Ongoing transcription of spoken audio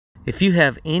If you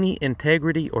have any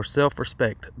integrity or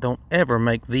self-respect, don't ever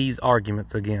make these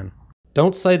arguments again.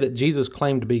 Don't say that Jesus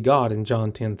claimed to be God in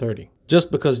John 10:30, just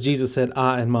because Jesus said,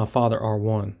 "I and my Father are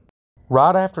one."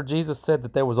 Right after Jesus said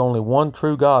that there was only one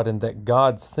true God and that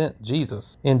God sent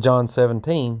Jesus, in John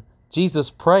 17,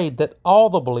 Jesus prayed that all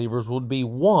the believers would be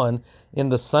one in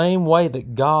the same way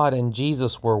that God and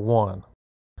Jesus were one.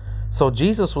 So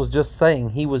Jesus was just saying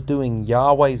he was doing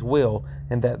Yahweh's will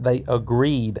and that they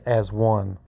agreed as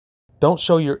one. Don't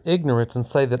show your ignorance and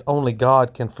say that only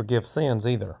God can forgive sins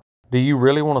either. Do you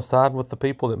really want to side with the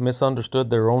people that misunderstood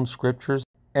their own scriptures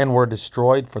and were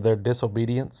destroyed for their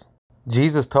disobedience?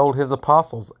 Jesus told his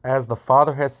apostles, "As the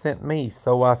Father has sent me,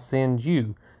 so I send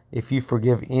you. If you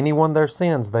forgive anyone their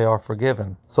sins, they are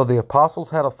forgiven." So the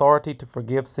apostles had authority to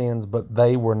forgive sins, but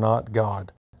they were not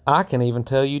God. I can even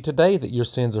tell you today that your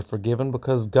sins are forgiven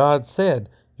because God said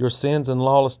your sins and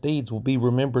lawless deeds will be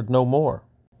remembered no more.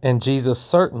 And Jesus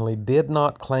certainly did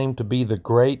not claim to be the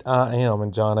great I am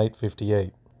in John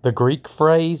 8:58. The Greek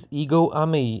phrase ego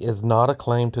eimi is not a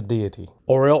claim to deity.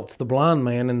 Or else the blind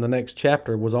man in the next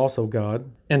chapter was also God.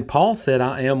 And Paul said,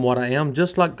 "I am what I am,"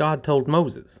 just like God told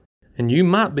Moses. And you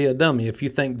might be a dummy if you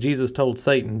think Jesus told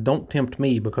Satan, "Don't tempt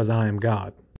me because I am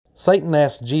God." Satan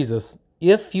asked Jesus,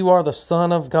 "If you are the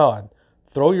Son of God,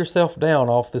 throw yourself down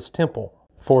off this temple,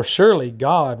 for surely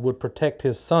God would protect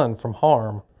his son from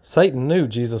harm." Satan knew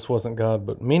Jesus wasn't God,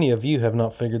 but many of you have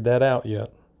not figured that out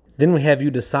yet. Then we have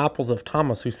you disciples of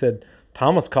Thomas who said,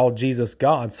 "Thomas called Jesus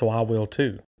God, so I will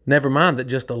too." Never mind that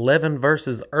just 11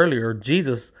 verses earlier,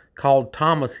 Jesus called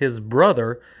Thomas his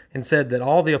brother and said that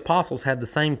all the apostles had the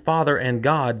same Father and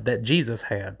God that Jesus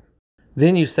had.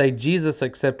 Then you say Jesus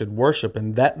accepted worship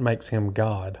and that makes him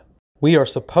God. We are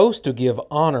supposed to give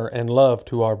honor and love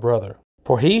to our brother.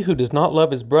 For he who does not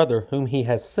love his brother whom he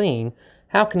has seen,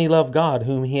 how can he love God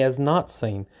whom he has not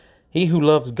seen? He who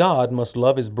loves God must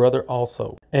love his brother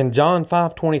also. And John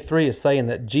 5:23 is saying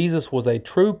that Jesus was a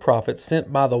true prophet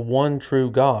sent by the one true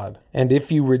God. And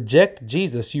if you reject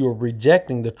Jesus, you are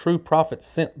rejecting the true prophet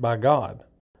sent by God.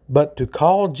 But to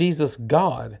call Jesus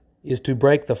God is to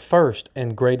break the first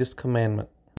and greatest commandment.